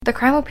The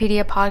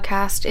Crimopedia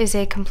podcast is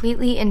a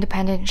completely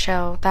independent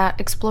show that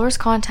explores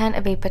content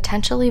of a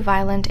potentially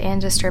violent and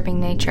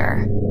disturbing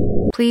nature.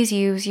 Please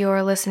use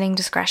your listening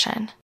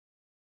discretion.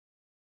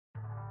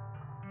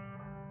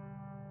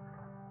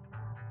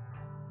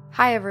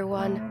 Hi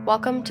everyone,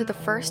 welcome to the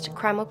first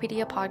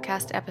Crimopedia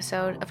podcast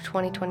episode of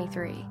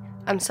 2023.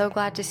 I'm so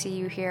glad to see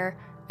you here,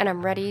 and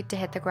I'm ready to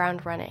hit the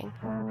ground running.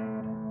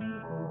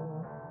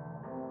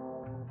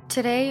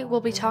 Today,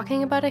 we'll be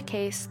talking about a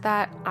case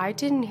that I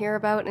didn't hear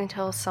about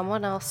until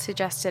someone else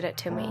suggested it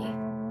to me.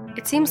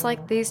 It seems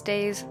like these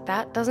days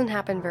that doesn't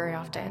happen very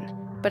often,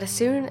 but as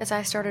soon as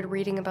I started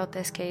reading about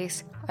this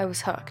case, I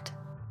was hooked.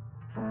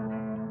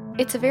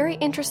 It's a very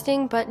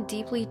interesting but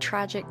deeply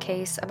tragic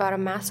case about a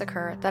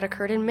massacre that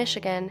occurred in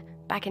Michigan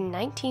back in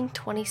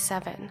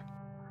 1927.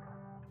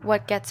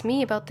 What gets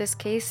me about this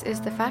case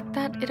is the fact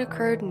that it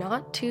occurred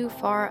not too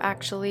far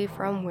actually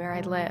from where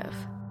I live,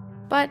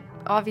 but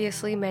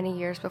obviously many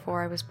years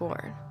before I was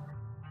born.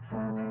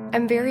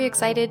 I'm very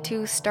excited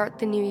to start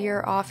the new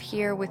year off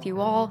here with you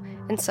all,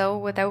 and so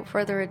without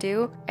further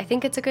ado, I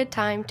think it's a good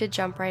time to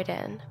jump right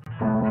in.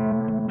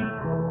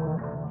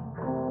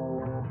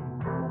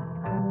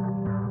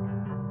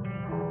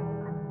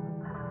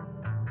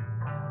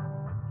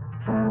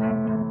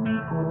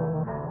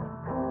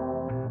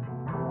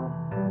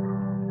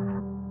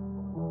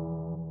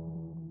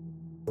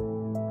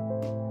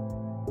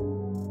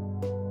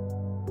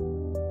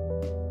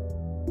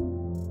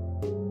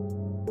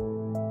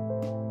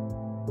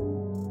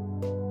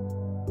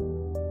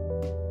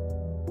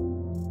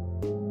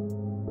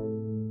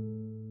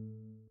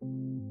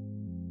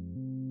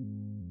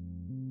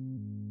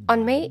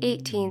 On May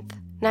 18,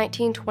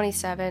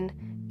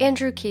 1927,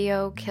 Andrew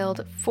Kehoe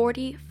killed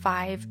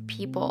 45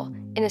 people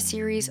in a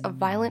series of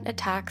violent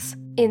attacks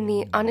in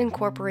the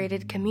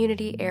unincorporated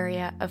community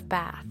area of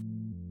Bath.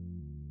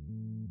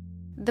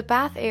 The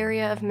Bath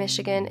area of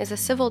Michigan is a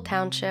civil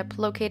township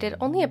located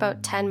only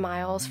about 10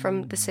 miles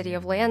from the city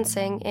of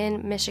Lansing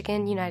in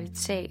Michigan, United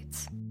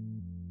States.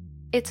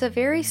 It's a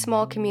very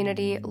small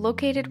community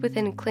located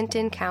within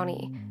Clinton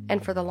County,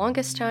 and for the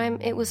longest time,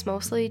 it was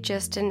mostly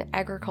just an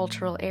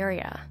agricultural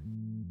area.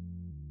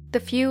 The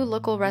few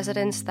local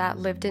residents that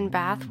lived in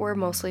Bath were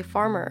mostly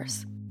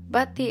farmers,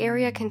 but the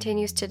area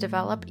continues to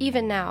develop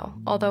even now,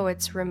 although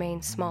it's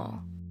remained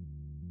small.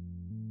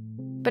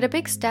 But a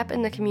big step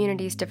in the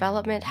community's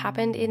development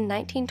happened in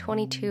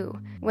 1922,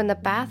 when the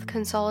Bath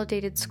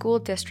Consolidated School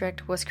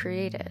District was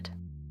created.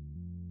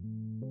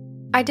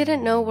 I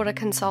didn't know what a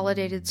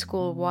consolidated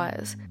school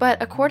was,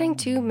 but according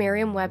to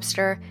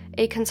Merriam-Webster,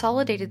 a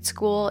consolidated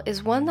school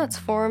is one that's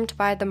formed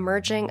by the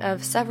merging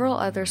of several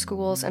other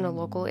schools in a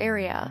local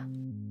area.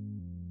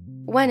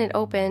 When it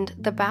opened,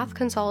 the Bath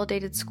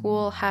Consolidated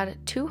School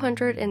had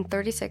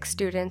 236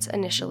 students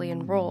initially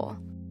enroll.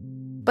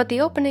 But the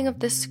opening of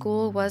this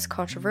school was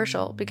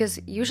controversial because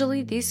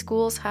usually these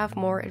schools have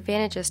more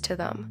advantages to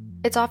them.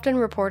 It's often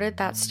reported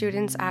that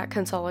students at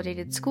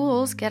consolidated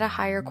schools get a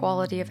higher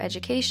quality of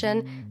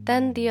education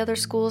than the other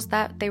schools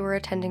that they were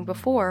attending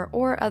before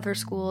or other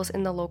schools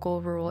in the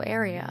local rural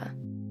area.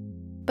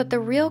 But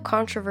the real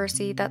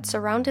controversy that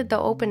surrounded the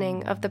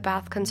opening of the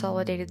Bath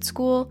Consolidated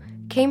School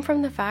came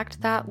from the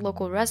fact that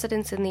local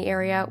residents in the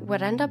area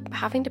would end up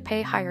having to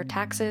pay higher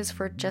taxes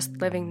for just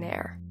living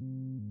there.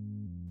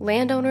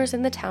 Landowners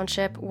in the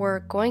township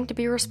were going to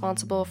be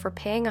responsible for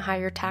paying a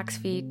higher tax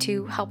fee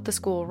to help the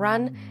school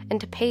run and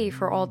to pay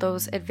for all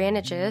those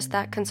advantages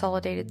that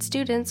consolidated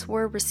students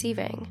were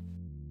receiving.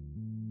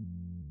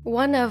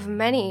 One of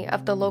many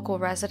of the local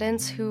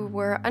residents who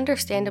were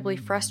understandably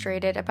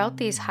frustrated about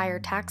these higher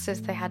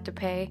taxes they had to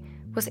pay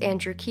was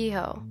Andrew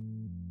Kehoe,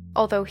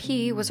 although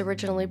he was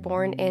originally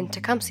born in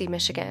Tecumseh,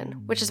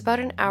 Michigan, which is about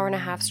an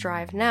hour-and-a-half's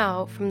drive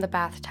now from the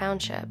Bath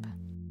Township.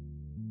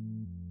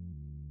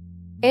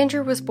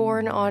 Andrew was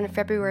born on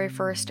February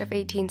 1st of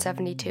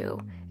 1872,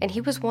 and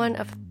he was one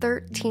of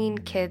 13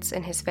 kids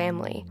in his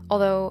family,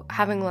 although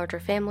having larger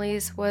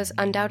families was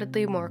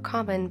undoubtedly more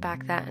common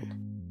back then.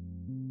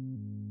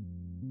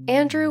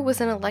 Andrew was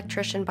an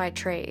electrician by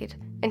trade,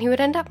 and he would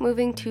end up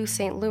moving to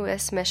St.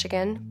 Louis,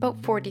 Michigan,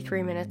 about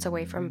 43 minutes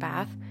away from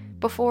Bath,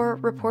 before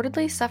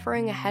reportedly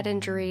suffering a head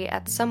injury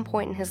at some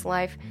point in his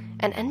life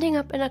and ending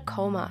up in a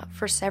coma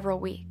for several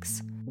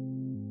weeks.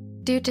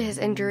 Due to his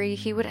injury,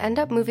 he would end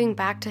up moving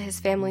back to his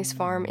family's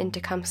farm in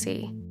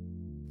Tecumseh.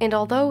 And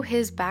although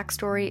his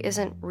backstory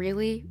isn't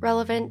really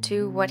relevant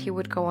to what he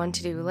would go on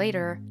to do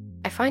later,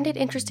 I find it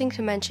interesting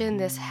to mention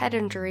this head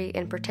injury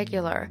in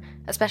particular,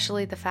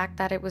 especially the fact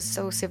that it was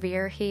so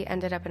severe he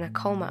ended up in a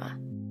coma.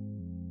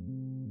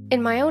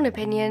 In my own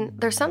opinion,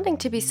 there's something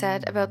to be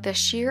said about the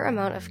sheer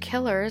amount of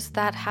killers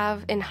that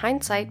have, in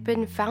hindsight,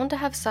 been found to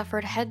have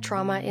suffered head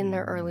trauma in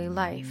their early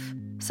life.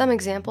 Some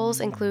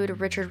examples include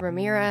Richard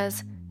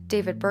Ramirez,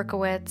 David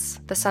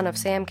Berkowitz, the son of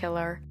Sam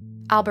killer,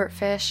 Albert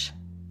Fish,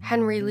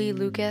 Henry Lee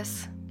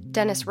Lucas,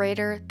 Dennis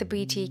Rader, the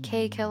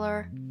BTK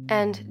killer,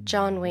 and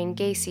John Wayne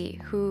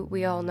Gacy, who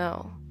we all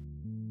know.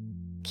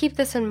 Keep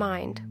this in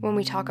mind when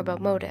we talk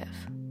about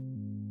motive.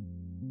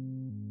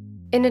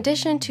 In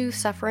addition to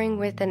suffering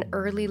with an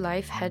early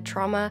life head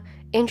trauma,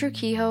 Andrew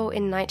Kehoe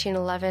in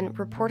 1911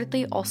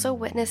 reportedly also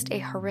witnessed a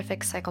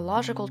horrific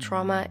psychological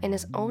trauma in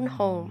his own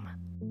home.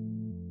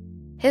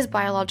 His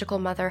biological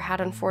mother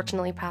had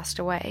unfortunately passed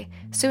away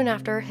soon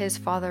after his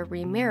father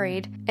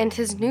remarried, and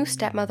his new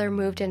stepmother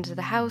moved into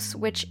the house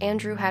which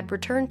Andrew had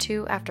returned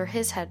to after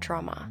his head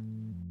trauma.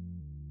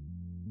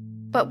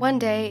 But one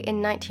day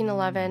in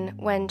 1911,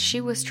 when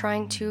she was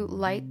trying to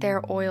light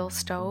their oil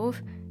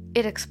stove,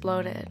 it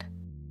exploded.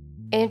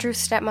 Andrew's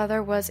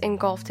stepmother was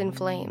engulfed in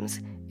flames,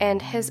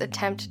 and his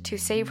attempt to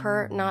save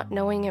her, not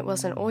knowing it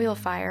was an oil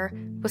fire,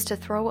 was to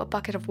throw a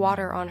bucket of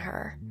water on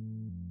her.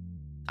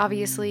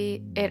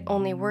 Obviously, it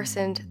only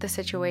worsened the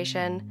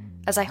situation,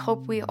 as I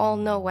hope we all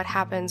know what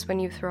happens when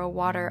you throw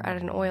water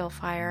at an oil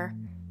fire.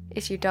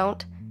 If you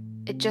don't,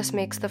 it just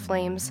makes the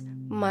flames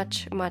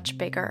much, much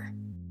bigger.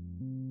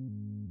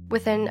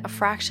 Within a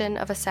fraction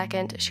of a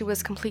second, she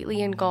was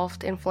completely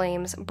engulfed in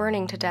flames,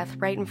 burning to death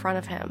right in front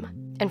of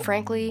him. And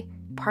frankly,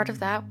 part of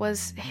that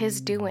was his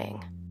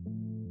doing.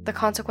 The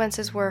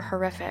consequences were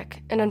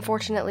horrific, and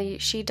unfortunately,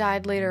 she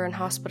died later in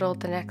hospital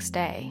the next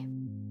day.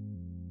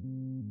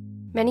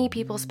 Many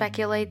people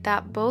speculate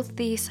that both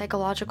the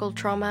psychological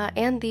trauma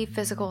and the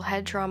physical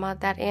head trauma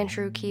that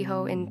Andrew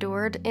Kehoe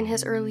endured in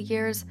his early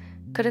years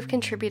could have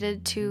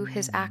contributed to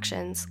his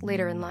actions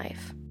later in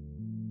life.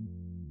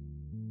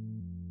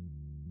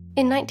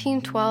 In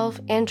 1912,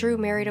 Andrew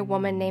married a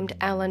woman named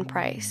Ellen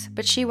Price,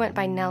 but she went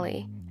by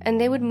Nellie, and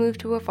they would move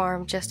to a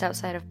farm just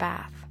outside of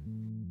Bath.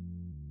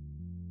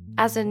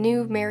 As a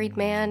new married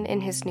man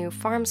in his new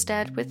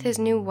farmstead with his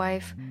new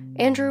wife,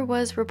 Andrew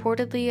was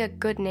reportedly a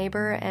good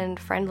neighbor and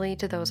friendly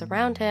to those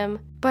around him,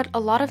 but a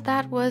lot of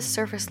that was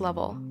surface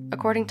level,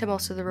 according to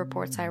most of the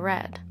reports I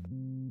read.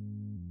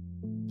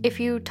 If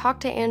you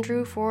talked to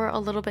Andrew for a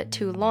little bit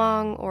too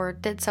long or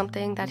did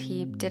something that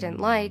he didn't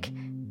like,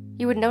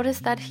 you would notice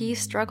that he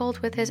struggled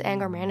with his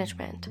anger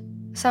management.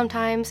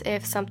 Sometimes,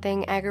 if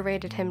something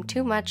aggravated him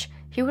too much,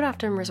 he would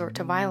often resort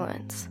to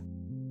violence.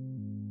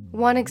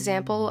 One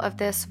example of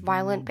this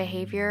violent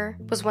behavior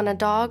was when a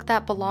dog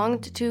that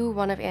belonged to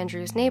one of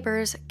Andrew's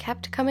neighbors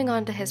kept coming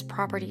onto his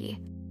property.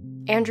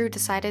 Andrew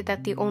decided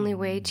that the only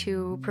way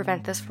to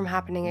prevent this from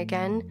happening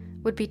again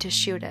would be to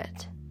shoot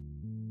it.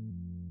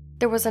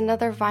 There was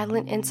another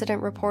violent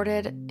incident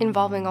reported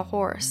involving a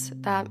horse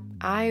that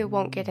I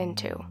won't get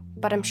into,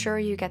 but I'm sure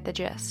you get the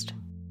gist.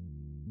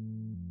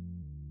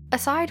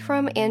 Aside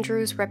from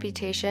Andrew's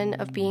reputation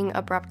of being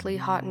abruptly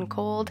hot and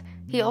cold,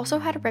 he also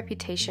had a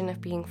reputation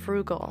of being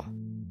frugal.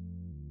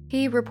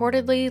 He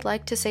reportedly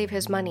liked to save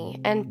his money,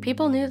 and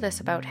people knew this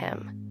about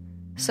him.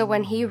 So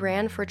when he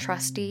ran for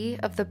trustee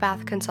of the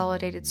Bath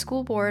Consolidated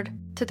School Board,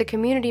 to the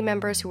community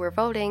members who were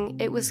voting,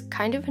 it was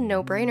kind of a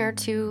no-brainer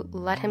to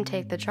let him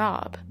take the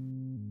job.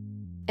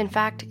 In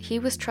fact, he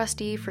was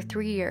trustee for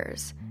 3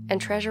 years, and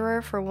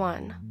treasurer for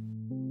 1.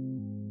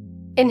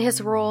 In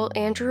his role,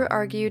 Andrew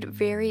argued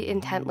very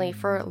intently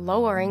for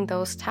lowering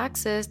those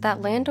taxes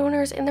that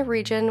landowners in the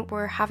region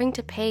were having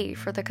to pay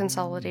for the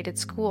consolidated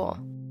school.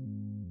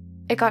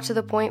 It got to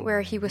the point where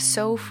he was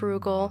so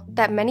frugal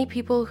that many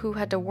people who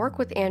had to work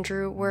with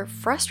Andrew were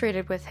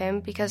frustrated with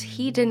him because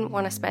he didn't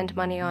want to spend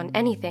money on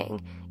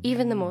anything,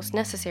 even the most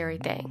necessary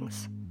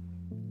things.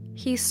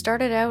 He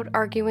started out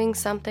arguing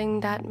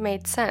something that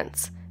made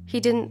sense. He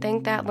didn't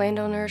think that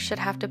landowners should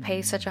have to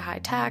pay such a high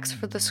tax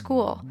for the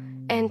school,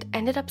 and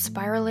ended up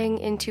spiraling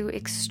into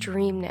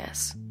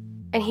extremeness.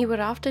 And he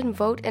would often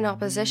vote in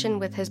opposition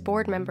with his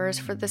board members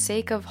for the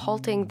sake of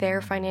halting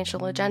their financial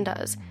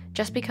agendas,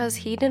 just because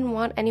he didn't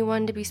want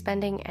anyone to be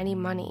spending any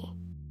money.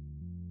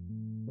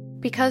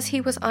 Because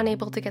he was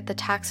unable to get the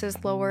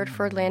taxes lowered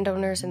for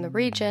landowners in the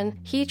region,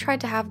 he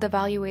tried to have the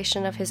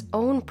valuation of his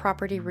own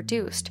property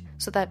reduced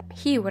so that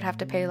he would have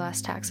to pay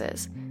less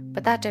taxes,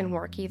 but that didn't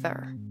work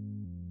either.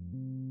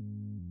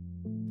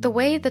 The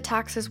way the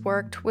taxes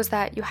worked was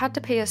that you had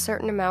to pay a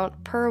certain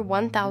amount per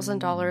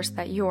 $1,000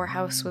 that your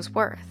house was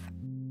worth.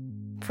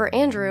 For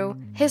Andrew,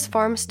 his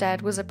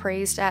farmstead was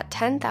appraised at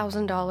 $10,000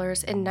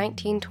 in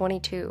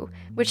 1922,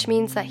 which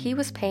means that he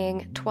was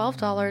paying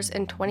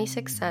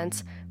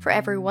 $12.26 for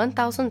every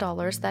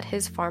 $1,000 that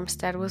his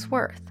farmstead was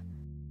worth.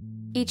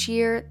 Each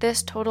year,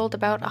 this totaled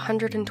about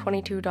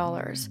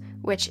 $122,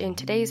 which in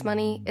today's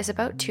money is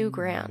about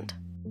 $2,000.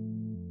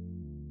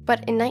 But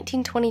in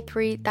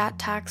 1923, that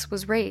tax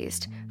was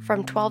raised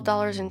from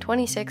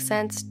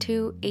 $12.26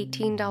 to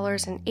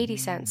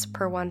 $18.80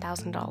 per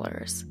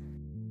 $1,000.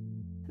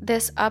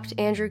 This upped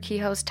Andrew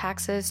Kehoe's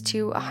taxes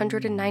to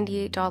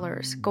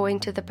 $198 going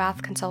to the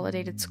Bath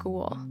Consolidated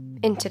School.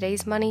 In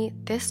today's money,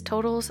 this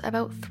totals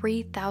about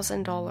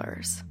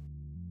 $3,000.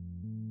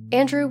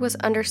 Andrew was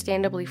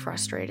understandably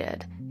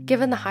frustrated,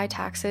 given the high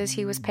taxes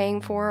he was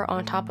paying for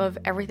on top of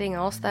everything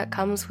else that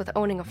comes with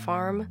owning a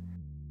farm.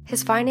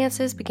 His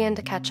finances began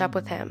to catch up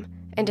with him,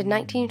 and in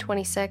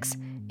 1926,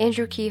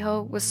 Andrew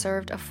Kehoe was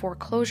served a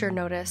foreclosure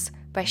notice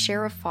by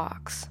Sheriff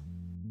Fox.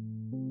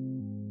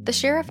 The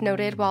sheriff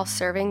noted while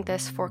serving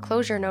this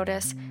foreclosure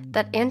notice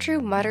that Andrew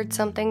muttered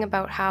something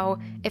about how,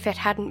 if it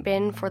hadn't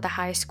been for the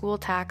high school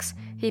tax,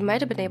 he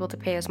might have been able to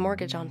pay his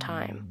mortgage on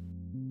time.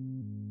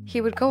 He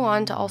would go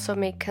on to also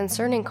make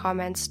concerning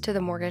comments to the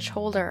mortgage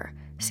holder,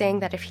 saying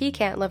that if he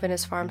can't live in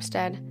his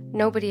farmstead,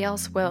 nobody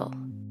else will.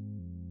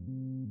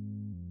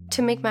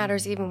 To make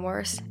matters even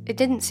worse, it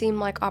didn't seem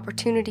like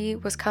opportunity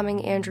was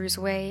coming Andrew's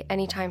way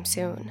anytime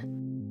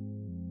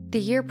soon. The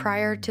year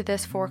prior to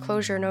this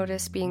foreclosure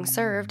notice being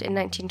served in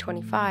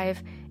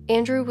 1925,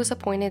 Andrew was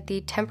appointed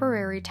the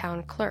temporary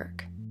town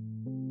clerk.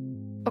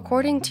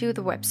 According to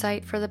the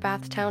website for the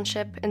Bath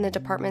Township in the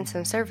Departments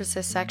and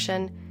Services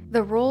section,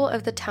 the role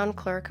of the town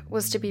clerk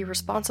was to be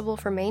responsible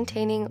for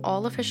maintaining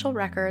all official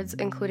records,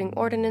 including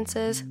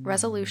ordinances,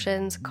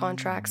 resolutions,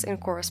 contracts,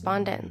 and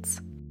correspondence.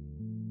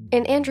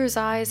 In Andrew's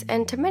eyes,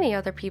 and to many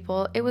other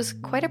people, it was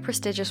quite a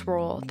prestigious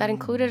role that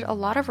included a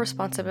lot of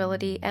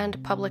responsibility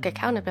and public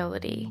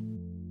accountability.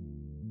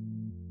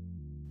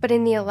 But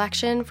in the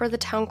election for the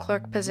town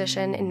clerk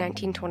position in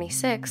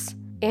 1926,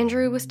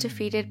 Andrew was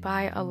defeated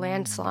by a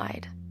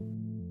landslide,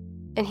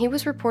 and he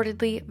was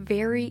reportedly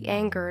very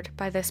angered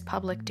by this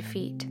public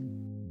defeat.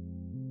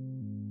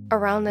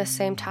 Around this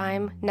same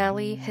time,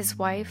 Nellie, his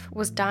wife,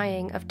 was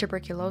dying of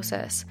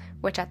tuberculosis,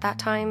 which at that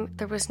time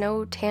there was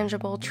no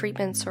tangible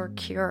treatments or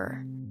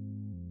cure.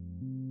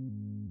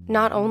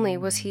 Not only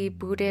was he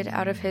booted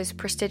out of his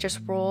prestigious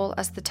role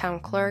as the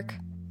town clerk,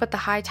 but the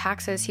high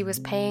taxes he was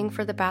paying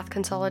for the Bath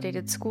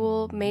Consolidated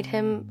School made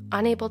him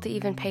unable to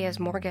even pay his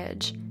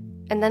mortgage.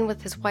 And then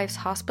with his wife's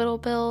hospital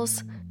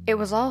bills, it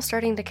was all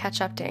starting to catch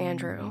up to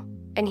Andrew,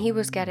 and he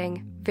was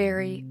getting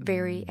very,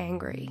 very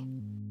angry.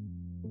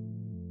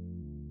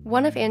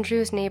 One of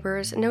Andrew's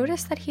neighbors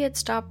noticed that he had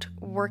stopped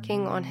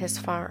working on his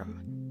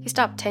farm. He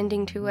stopped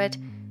tending to it,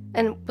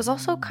 and was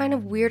also kind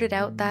of weirded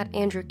out that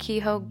Andrew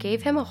Kehoe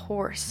gave him a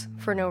horse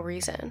for no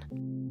reason.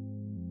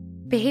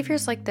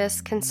 Behaviors like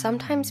this can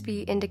sometimes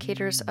be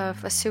indicators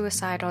of a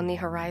suicide on the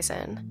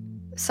horizon.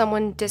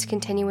 Someone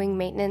discontinuing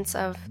maintenance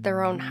of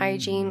their own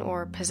hygiene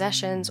or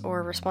possessions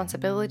or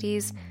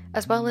responsibilities,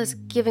 as well as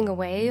giving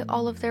away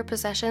all of their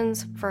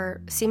possessions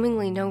for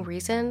seemingly no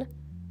reason.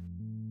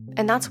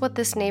 And that's what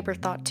this neighbor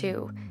thought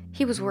too.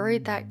 He was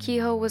worried that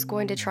Kehoe was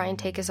going to try and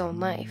take his own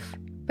life.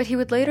 But he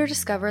would later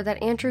discover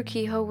that Andrew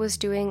Kehoe was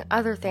doing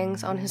other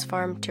things on his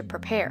farm to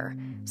prepare,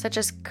 such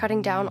as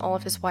cutting down all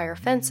of his wire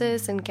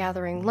fences and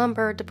gathering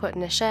lumber to put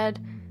in a shed,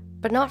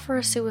 but not for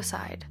a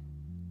suicide.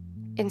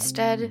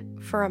 Instead,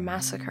 for a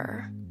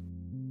massacre.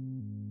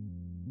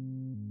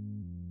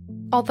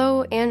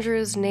 Although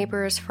Andrew's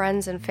neighbors,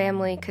 friends, and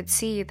family could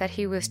see that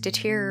he was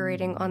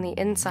deteriorating on the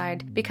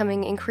inside,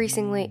 becoming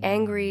increasingly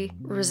angry,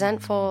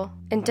 resentful,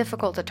 and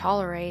difficult to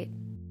tolerate,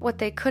 what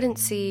they couldn't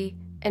see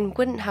and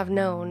wouldn't have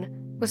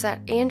known was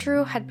that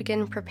Andrew had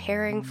begun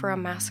preparing for a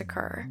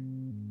massacre,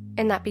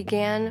 and that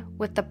began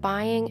with the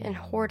buying and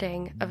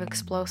hoarding of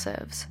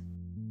explosives.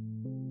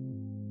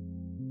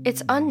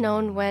 It's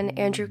unknown when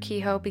Andrew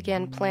Kehoe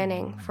began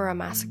planning for a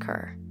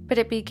massacre, but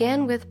it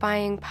began with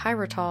buying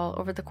Pyritol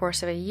over the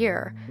course of a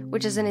year,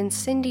 which is an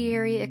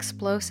incendiary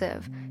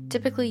explosive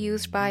typically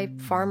used by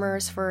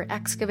farmers for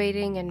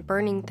excavating and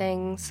burning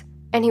things,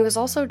 and he was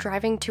also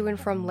driving to and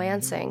from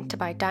Lansing to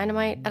buy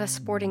dynamite at a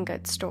sporting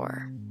goods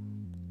store.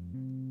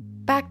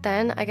 Back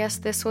then, I guess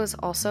this was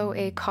also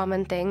a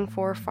common thing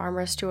for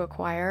farmers to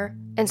acquire,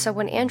 and so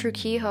when Andrew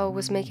Kehoe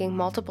was making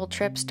multiple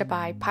trips to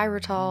buy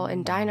Pyritol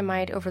and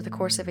dynamite over the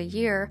course of a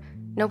year,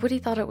 nobody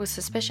thought it was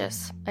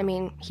suspicious. I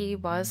mean, he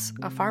was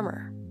a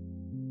farmer.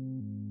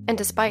 And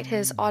despite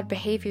his odd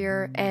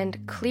behavior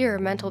and clear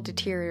mental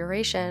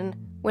deterioration,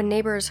 when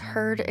neighbors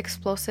heard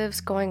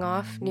explosives going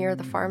off near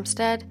the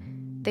farmstead,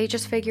 they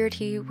just figured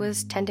he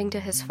was tending to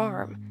his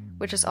farm,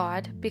 which is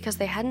odd because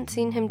they hadn't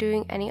seen him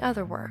doing any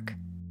other work.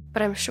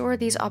 But I'm sure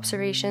these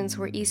observations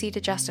were easy to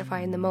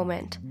justify in the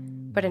moment,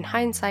 but in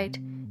hindsight,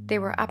 they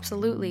were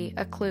absolutely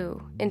a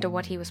clue into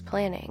what he was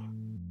planning.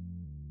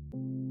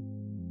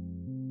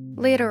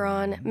 Later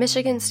on,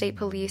 Michigan State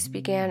Police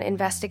began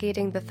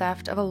investigating the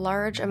theft of a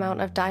large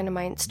amount of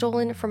dynamite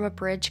stolen from a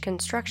bridge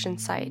construction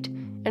site,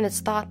 and it's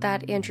thought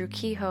that Andrew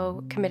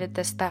Kehoe committed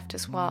this theft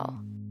as well.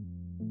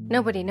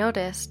 Nobody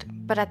noticed,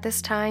 but at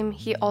this time,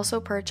 he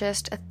also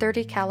purchased a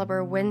 .30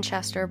 caliber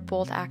Winchester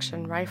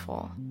bolt-action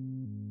rifle.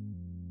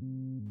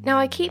 Now,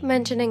 I keep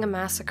mentioning a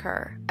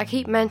massacre. I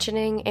keep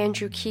mentioning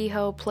Andrew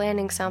Kehoe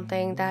planning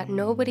something that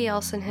nobody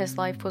else in his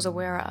life was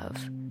aware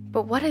of.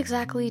 But what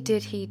exactly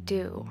did he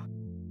do?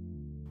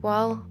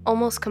 Well,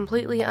 almost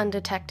completely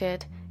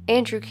undetected,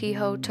 Andrew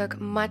Kehoe took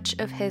much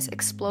of his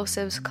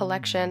explosives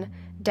collection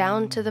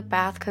down to the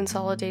Bath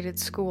Consolidated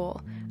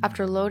School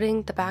after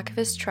loading the back of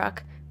his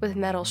truck with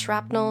metal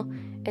shrapnel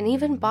and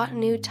even bought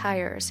new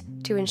tires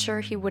to ensure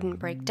he wouldn't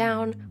break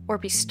down or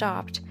be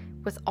stopped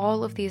with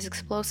all of these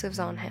explosives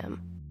on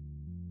him.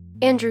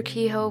 Andrew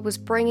Kehoe was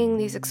bringing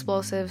these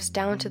explosives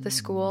down to the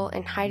school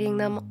and hiding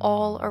them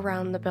all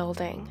around the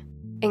building,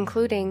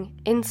 including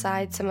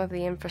inside some of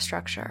the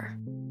infrastructure.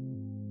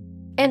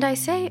 And I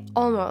say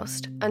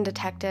almost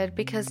undetected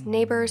because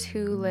neighbors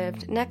who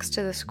lived next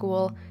to the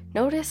school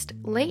noticed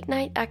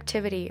late-night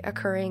activity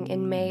occurring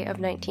in May of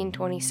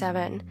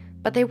 1927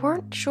 but they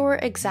weren't sure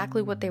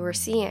exactly what they were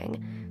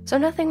seeing, so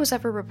nothing was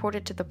ever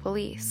reported to the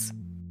police.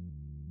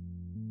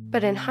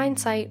 But in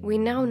hindsight, we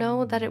now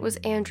know that it was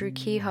Andrew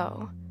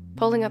Kehoe,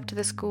 pulling up to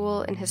the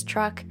school in his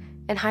truck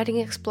and hiding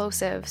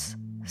explosives,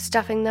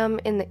 stuffing them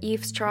in the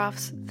eaves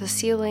troughs, the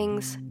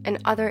ceilings, and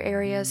other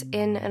areas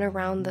in and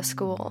around the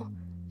school.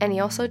 And he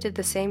also did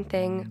the same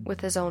thing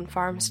with his own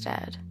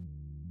farmstead.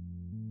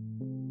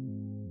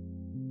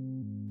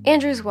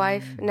 Andrew's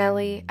wife,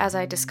 Nellie, as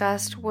I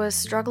discussed, was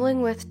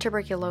struggling with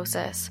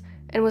tuberculosis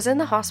and was in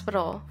the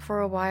hospital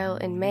for a while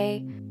in May,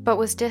 but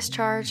was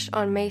discharged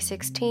on May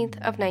 16th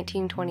of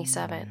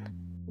 1927.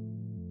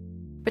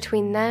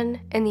 Between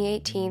then and the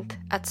 18th,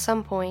 at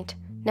some point,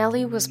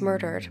 Nellie was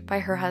murdered by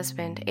her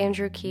husband,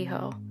 Andrew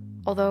Kehoe,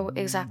 although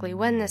exactly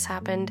when this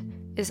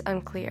happened is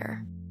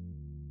unclear.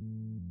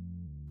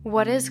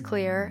 What is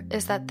clear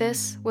is that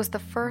this was the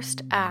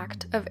first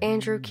act of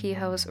Andrew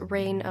Kehoe's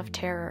reign of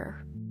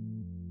terror.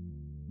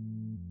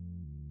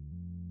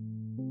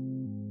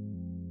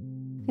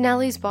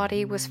 Nellie's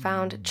body was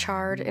found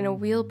charred in a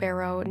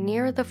wheelbarrow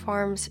near the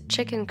farm's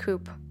chicken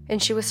coop,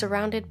 and she was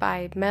surrounded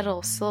by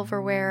metal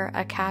silverware,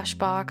 a cash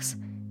box,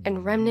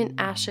 and remnant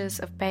ashes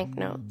of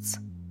banknotes.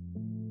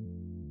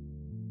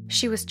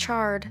 She was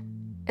charred,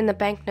 and the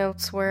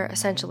banknotes were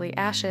essentially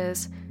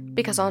ashes,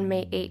 because on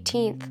May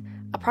 18th,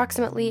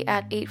 approximately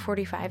at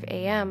 8:45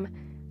 a.m.,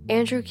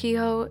 Andrew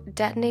Kehoe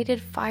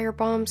detonated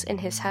firebombs in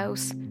his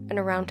house and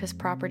around his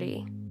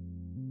property.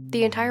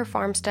 The entire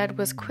farmstead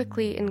was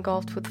quickly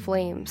engulfed with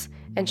flames,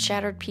 and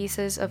shattered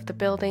pieces of the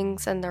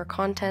buildings and their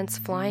contents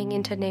flying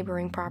into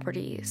neighboring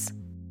properties.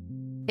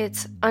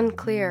 It's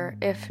unclear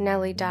if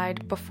Nellie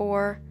died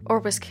before or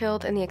was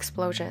killed in the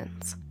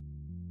explosions.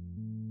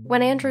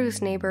 When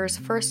Andrew's neighbors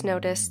first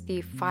noticed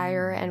the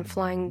fire and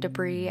flying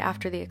debris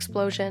after the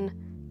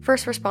explosion,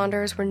 first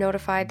responders were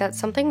notified that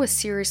something was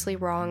seriously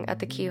wrong at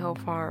the Kehoe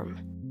farm.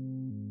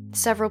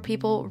 Several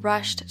people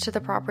rushed to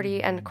the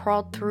property and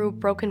crawled through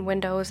broken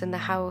windows in the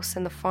house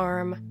and the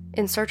farm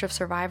in search of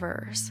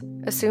survivors,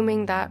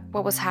 assuming that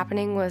what was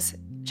happening was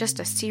just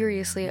a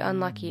seriously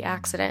unlucky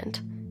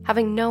accident,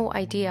 having no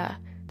idea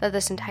that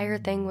this entire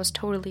thing was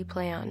totally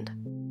planned.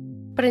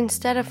 But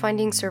instead of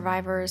finding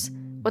survivors,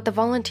 what the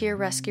volunteer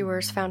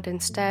rescuers found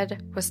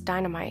instead was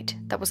dynamite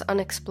that was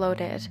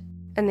unexploded,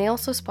 and they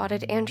also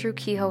spotted Andrew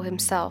Kehoe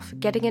himself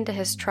getting into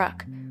his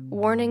truck,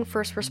 warning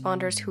first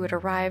responders who had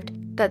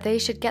arrived that they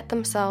should get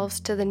themselves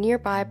to the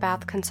nearby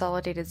Bath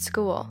Consolidated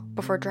School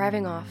before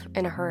driving off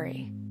in a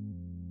hurry.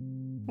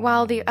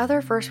 While the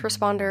other first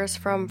responders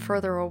from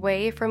further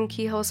away from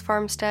Kehoe's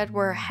farmstead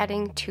were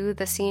heading to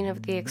the scene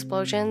of the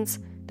explosions,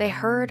 they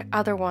heard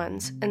other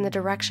ones in the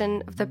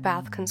direction of the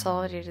Bath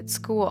Consolidated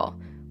School,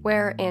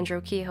 where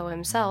Andrew Kehoe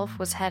himself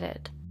was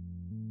headed.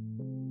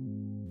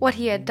 What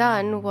he had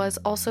done was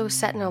also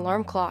set an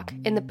alarm clock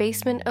in the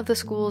basement of the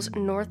school's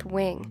north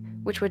wing,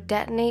 which would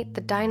detonate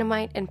the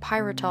dynamite and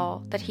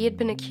pyritol that he had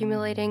been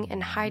accumulating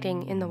and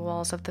hiding in the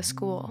walls of the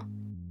school.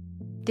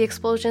 The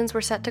explosions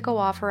were set to go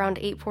off around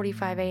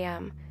 8:45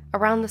 a.m.,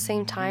 around the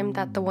same time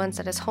that the ones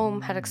at his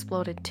home had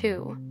exploded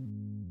too.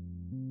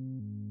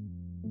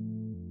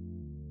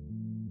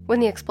 When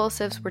the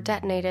explosives were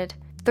detonated,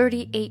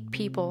 38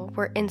 people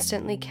were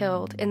instantly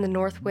killed in the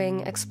North Wing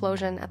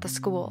explosion at the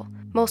school,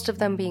 most of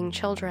them being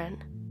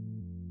children.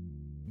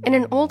 In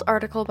an old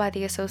article by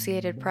the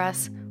Associated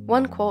Press,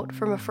 one quote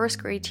from a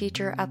first-grade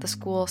teacher at the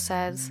school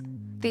says,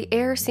 "The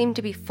air seemed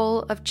to be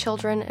full of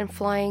children and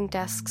flying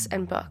desks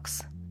and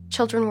books.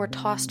 Children were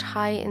tossed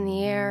high in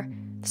the air,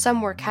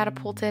 some were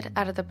catapulted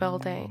out of the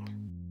building."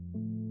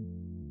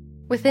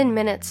 Within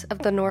minutes of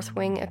the North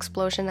Wing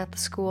explosion at the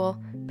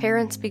school,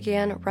 parents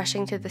began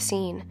rushing to the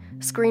scene,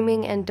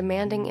 screaming and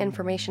demanding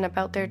information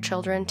about their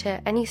children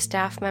to any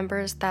staff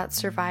members that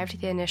survived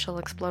the initial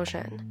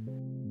explosion.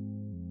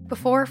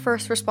 Before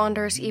first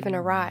responders even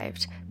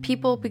arrived,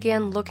 people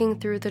began looking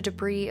through the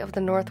debris of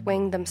the North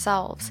Wing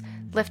themselves,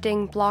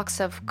 lifting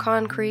blocks of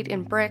concrete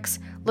and bricks,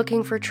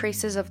 looking for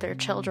traces of their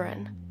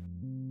children.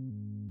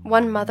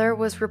 One mother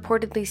was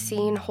reportedly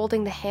seen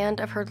holding the hand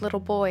of her little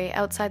boy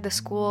outside the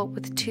school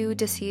with 2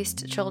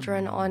 deceased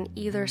children on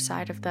either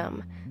side of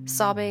them,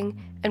 sobbing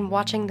and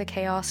watching the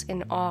chaos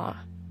in awe.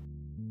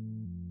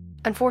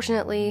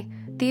 Unfortunately,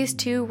 these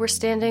 2 were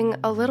standing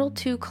a little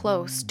too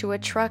close to a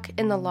truck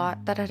in the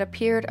lot that had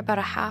appeared about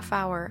a half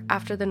hour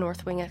after the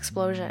North Wing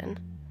explosion.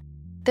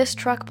 This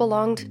truck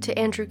belonged to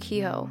Andrew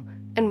Kehoe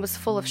and was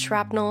full of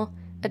shrapnel,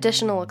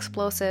 additional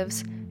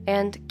explosives,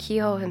 and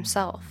Kehoe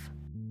himself.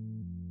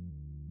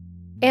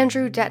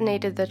 Andrew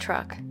detonated the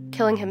truck,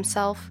 killing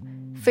himself,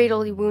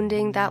 fatally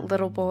wounding that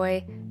little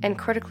boy, and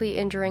critically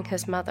injuring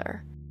his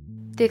mother.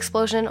 The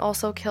explosion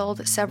also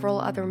killed several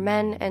other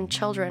men and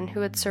children who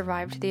had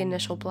survived the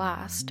initial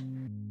blast.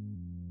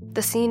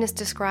 The scene is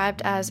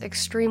described as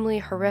extremely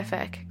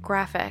horrific,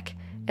 graphic,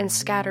 and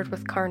scattered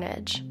with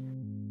carnage.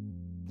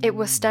 It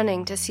was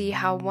stunning to see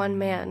how one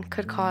man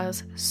could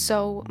cause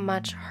so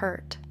much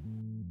hurt.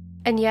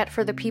 And yet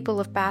for the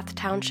people of Bath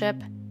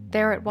Township,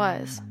 there it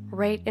was,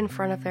 right in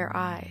front of their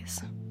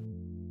eyes.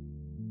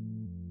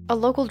 A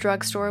local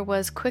drugstore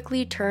was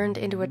quickly turned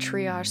into a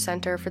triage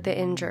center for the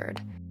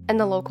injured, and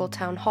the local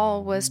town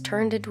hall was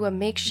turned into a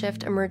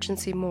makeshift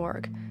emergency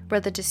morgue where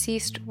the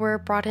deceased were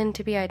brought in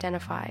to be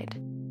identified.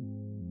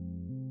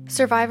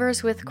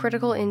 Survivors with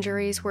critical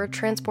injuries were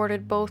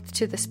transported both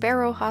to the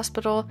Sparrow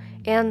Hospital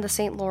and the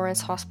St.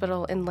 Lawrence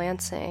Hospital in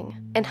Lansing,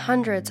 and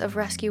hundreds of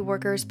rescue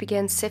workers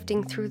began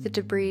sifting through the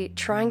debris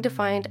trying to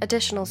find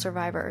additional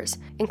survivors,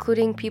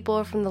 including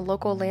people from the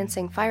local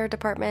Lansing Fire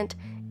Department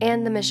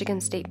and the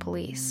Michigan State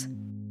Police.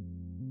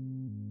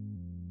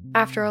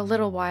 After a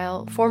little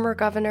while, former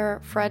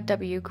Governor Fred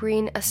W.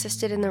 Greene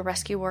assisted in the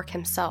rescue work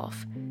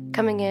himself,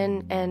 coming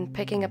in and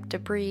picking up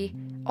debris,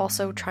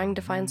 also trying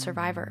to find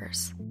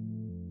survivors.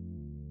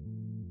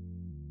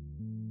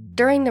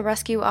 During the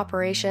rescue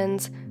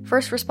operations,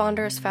 first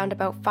responders found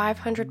about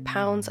 500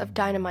 pounds of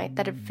dynamite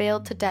that had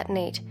failed to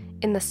detonate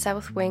in the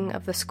south wing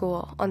of the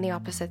school on the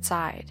opposite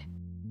side.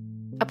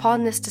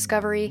 Upon this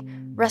discovery,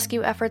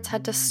 rescue efforts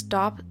had to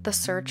stop the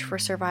search for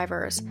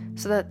survivors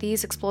so that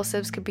these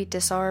explosives could be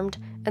disarmed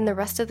and the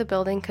rest of the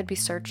building could be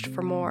searched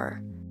for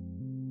more.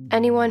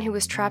 Anyone who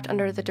was trapped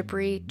under the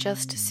debris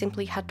just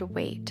simply had to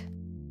wait.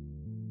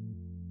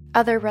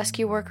 Other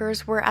rescue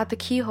workers were at the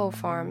Kehoe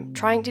farm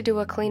trying to do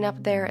a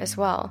cleanup there as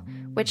well,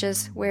 which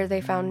is where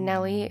they found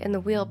Nellie in the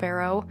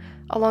wheelbarrow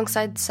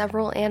alongside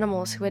several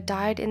animals who had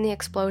died in the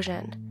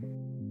explosion.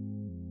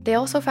 They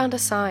also found a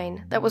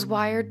sign that was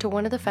wired to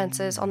one of the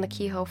fences on the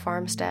Kehoe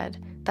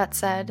farmstead that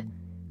said,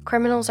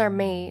 "Criminals are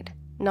made,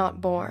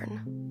 not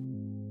born."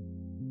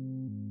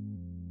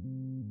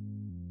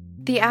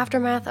 The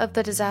aftermath of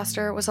the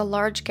disaster was a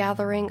large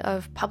gathering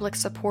of public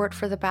support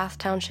for the Bath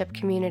Township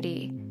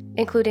community,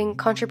 including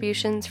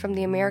contributions from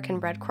the American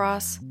Red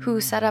Cross, who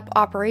set up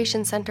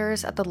operation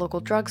centers at the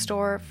local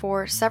drugstore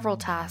for several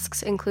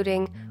tasks,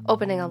 including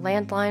opening a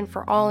landline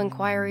for all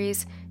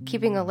inquiries,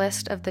 keeping a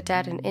list of the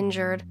dead and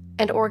injured,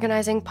 and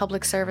organizing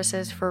public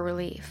services for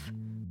relief.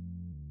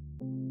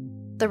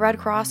 The Red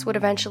Cross would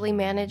eventually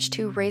manage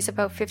to raise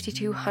about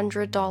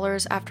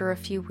 $5,200 after a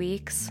few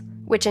weeks,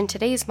 which in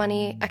today's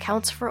money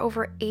accounts for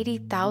over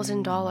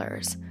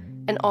 $80,000,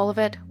 and all of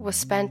it was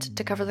spent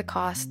to cover the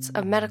costs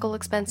of medical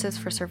expenses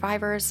for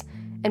survivors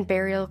and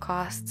burial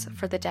costs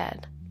for the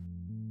dead.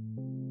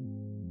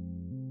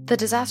 The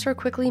disaster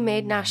quickly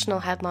made national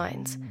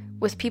headlines,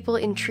 with people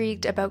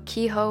intrigued about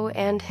Kehoe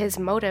and his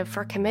motive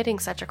for committing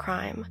such a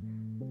crime.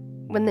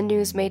 When the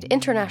news made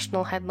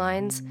international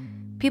headlines,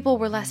 people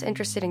were less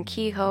interested in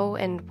Kehoe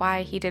and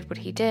why he did what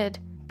he did,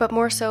 but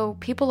more so,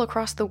 people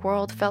across the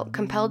world felt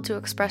compelled to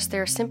express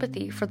their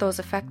sympathy for those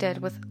affected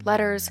with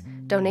letters,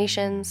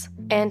 donations,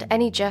 and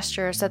any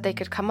gestures that they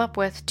could come up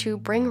with to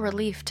bring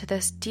relief to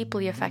this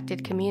deeply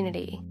affected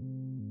community.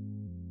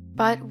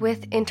 But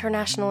with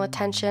international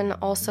attention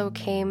also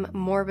came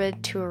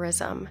morbid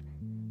tourism.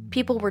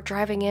 People were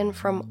driving in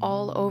from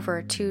all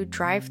over to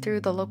drive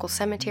through the local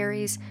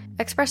cemeteries,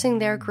 expressing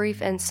their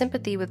grief and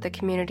sympathy with the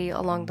community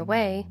along the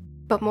way,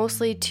 but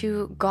mostly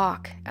to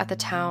gawk at the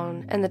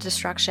town and the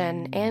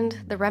destruction and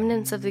the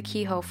remnants of the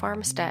Kehoe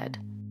farmstead.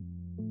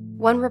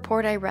 One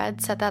report I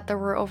read said that there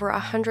were over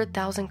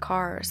 100,000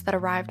 cars that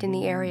arrived in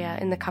the area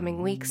in the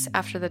coming weeks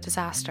after the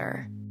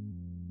disaster.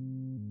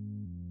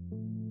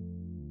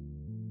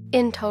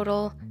 In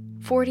total,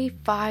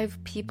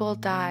 45 people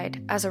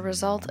died as a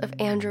result of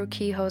Andrew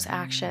Kehoe's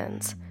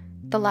actions,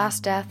 the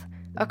last death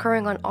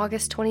occurring on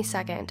August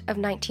 22nd of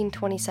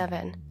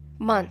 1927,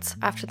 months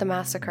after the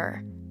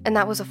massacre, and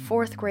that was a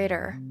fourth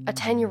grader, a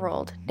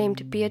 10-year-old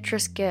named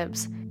Beatrice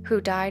Gibbs, who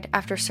died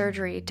after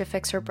surgery to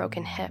fix her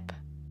broken hip.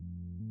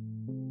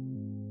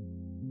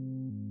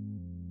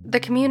 The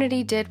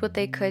community did what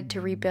they could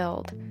to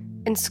rebuild,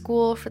 and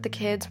school for the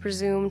kids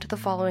resumed the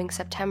following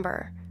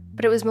September,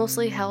 but it was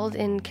mostly held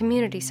in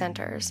community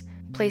centers,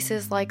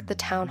 places like the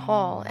town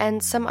hall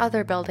and some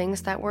other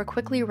buildings that were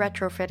quickly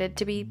retrofitted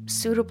to be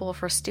suitable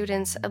for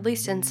students, at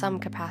least in some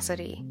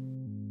capacity.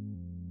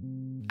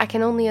 I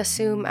can only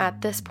assume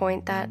at this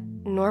point that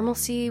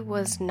normalcy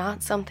was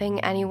not something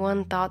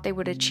anyone thought they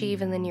would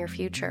achieve in the near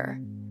future,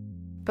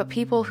 but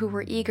people who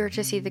were eager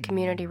to see the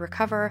community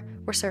recover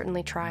were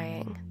certainly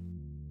trying.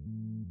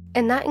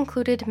 And that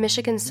included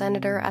Michigan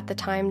Senator at the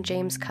time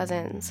James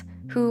Couzens,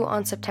 who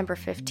on September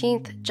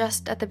 15th,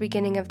 just at the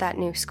beginning of that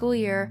new school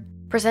year,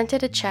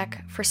 presented a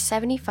check for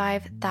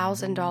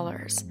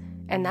 $75,000,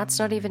 and that's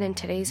not even in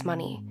today's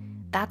money.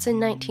 That's in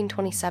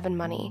 1927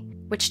 money,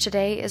 which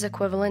today is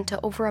equivalent to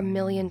over $1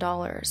 million,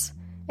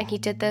 and he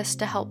did this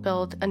to help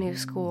build a new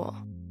school.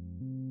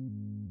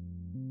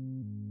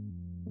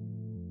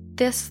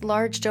 This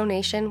large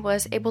donation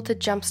was able to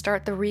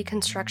jumpstart the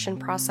reconstruction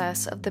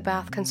process of the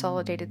Bath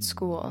Consolidated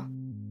School.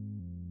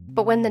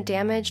 But when the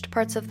damaged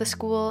parts of the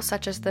school,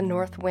 such as the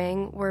north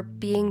wing, were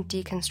being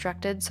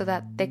deconstructed so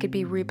that they could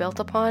be rebuilt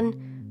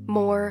upon,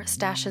 more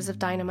stashes of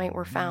dynamite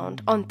were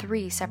found on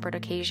 3 separate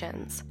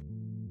occasions.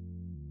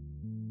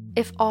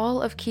 If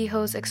all of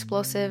Kehoe's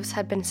explosives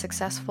had been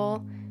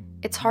successful,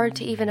 it's hard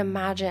to even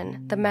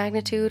imagine the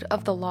magnitude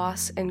of the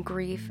loss and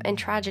grief and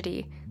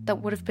tragedy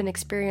that would have been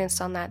experienced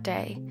on that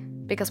day,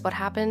 because what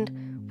happened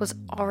was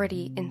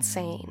already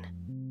insane.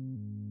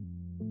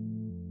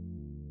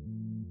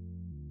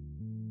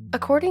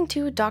 According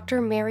to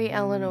Dr. Mary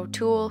Ellen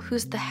O'Toole,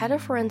 who's the head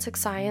of forensic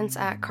science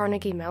at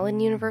Carnegie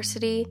Mellon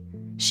University,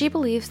 she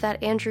believes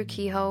that Andrew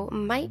Kehoe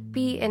might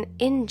be an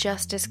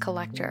injustice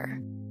collector.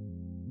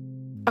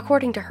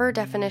 According to her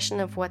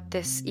definition of what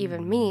this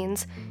even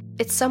means,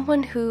 it's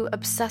someone who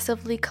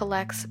obsessively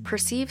collects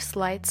perceived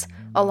slights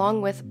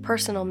along with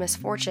personal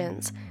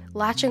misfortunes,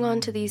 latching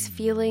onto these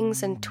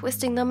feelings and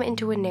twisting them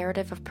into a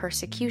narrative of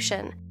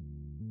persecution.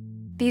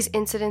 These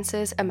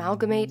incidences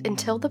amalgamate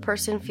until the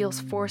person feels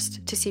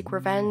forced to seek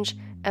revenge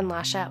and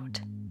lash out.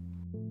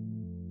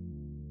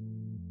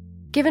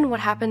 Given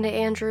what happened to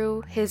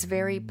Andrew, his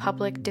very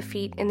public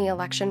defeat in the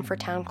election for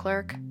town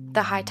clerk,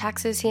 the high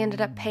taxes he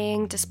ended up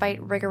paying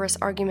despite rigorous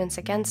arguments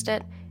against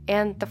it,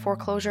 and the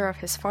foreclosure of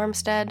his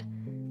farmstead,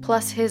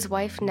 plus his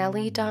wife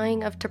Nellie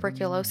dying of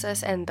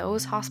tuberculosis and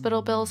those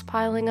hospital bills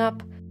piling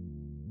up,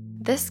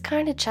 this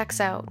kinda checks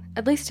out,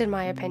 at least in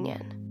my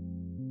opinion.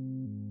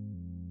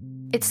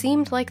 It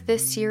seemed like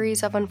this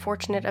series of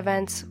unfortunate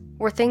events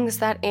were things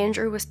that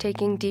Andrew was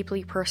taking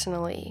deeply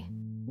personally.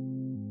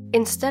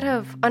 Instead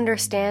of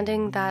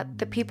understanding that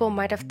the people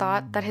might have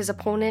thought that his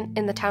opponent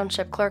in the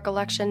township clerk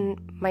election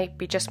might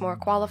be just more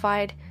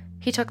qualified,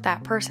 he took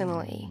that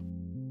personally.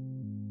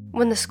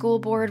 When the school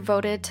board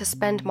voted to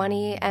spend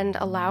money and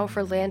allow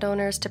for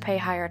landowners to pay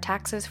higher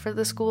taxes for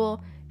the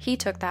school, he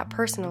took that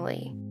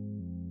personally.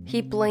 He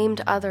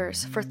blamed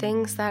others for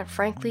things that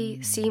frankly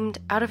seemed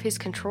out of his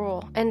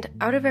control and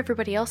out of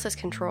everybody else's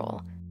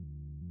control.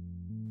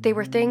 They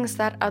were things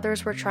that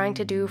others were trying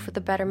to do for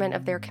the betterment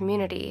of their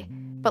community,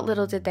 but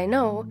little did they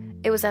know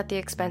it was at the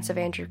expense of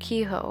Andrew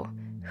Kehoe,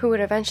 who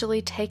would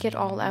eventually take it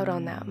all out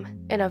on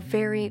them in a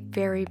very,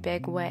 very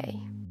big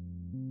way.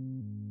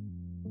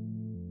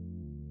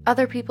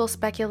 Other people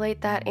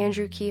speculate that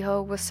Andrew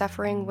Kehoe was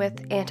suffering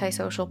with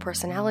antisocial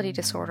personality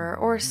disorder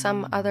or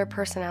some other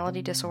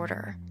personality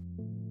disorder.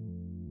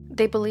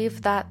 They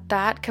believe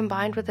that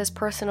combined with his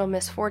personal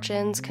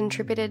misfortunes,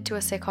 contributed to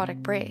a psychotic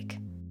break.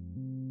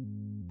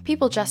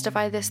 People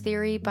justify this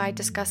theory by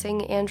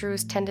discussing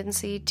Andrew's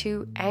tendency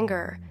to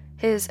anger,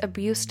 his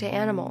abuse to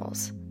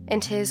animals,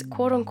 and his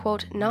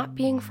quote-unquote not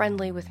being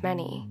friendly with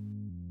many.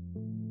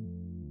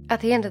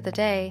 At the end of the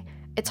day,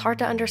 it's hard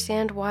to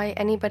understand why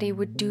anybody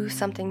would do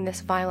something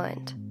this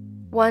violent.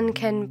 One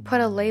can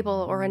put a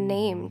label or a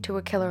name to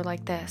a killer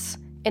like this,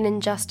 an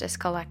injustice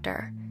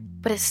collector,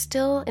 but it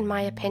still, in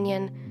my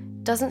opinion,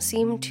 doesn't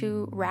seem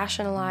to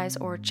rationalize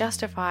or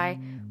justify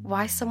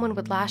why someone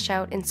would lash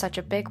out in such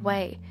a big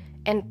way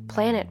and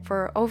plan it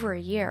for over a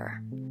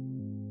year.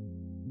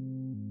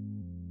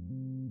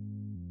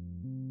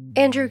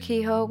 Andrew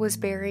Kehoe was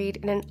buried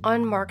in an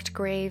unmarked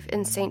grave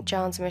in St.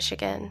 John's,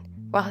 Michigan,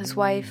 while his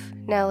wife,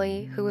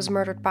 Nellie, who was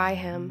murdered by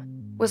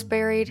him, was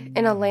buried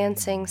in a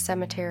Lansing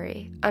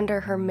cemetery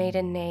under her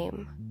maiden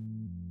name.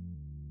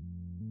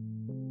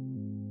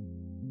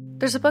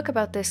 There's a book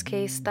about this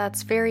case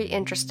that's very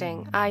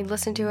interesting. I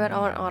listened to it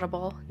on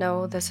Audible.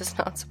 No, this is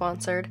not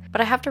sponsored,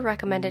 but I have to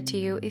recommend it to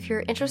you if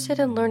you're interested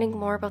in learning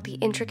more about the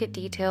intricate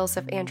details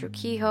of Andrew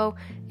Kehoe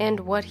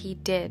and what he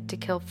did to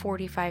kill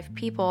 45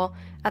 people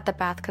at the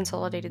Bath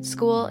Consolidated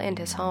School and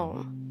his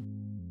home.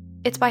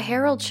 It's by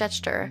Harold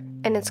Schechter,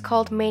 and it's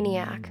called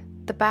Maniac: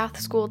 The Bath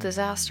School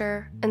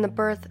Disaster and the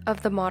Birth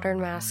of the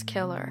Modern Mass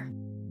Killer.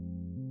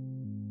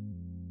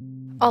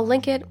 I'll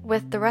link it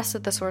with the rest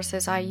of the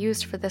sources I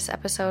used for this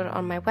episode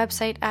on my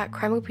website at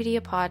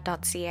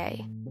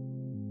crimopediapod.ca.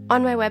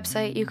 On my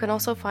website, you can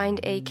also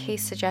find a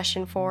case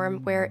suggestion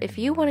form where if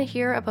you want to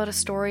hear about a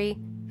story,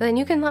 then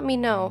you can let me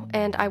know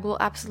and I will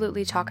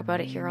absolutely talk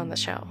about it here on the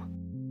show.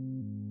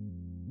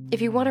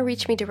 If you want to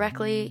reach me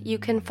directly, you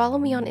can follow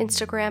me on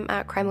Instagram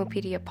at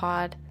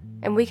crimopediapod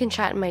and we can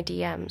chat in my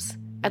DMs.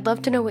 I'd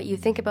love to know what you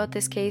think about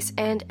this case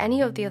and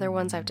any of the other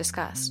ones I've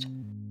discussed.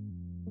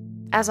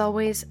 As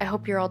always, I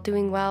hope you're all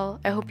doing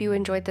well. I hope you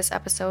enjoyed this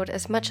episode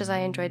as much as I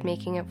enjoyed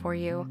making it for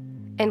you.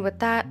 And with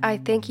that, I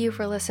thank you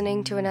for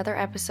listening to another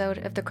episode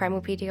of the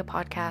Crimopedia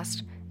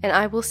podcast, and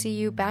I will see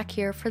you back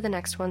here for the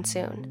next one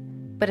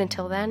soon. But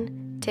until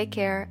then, take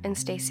care and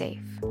stay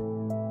safe.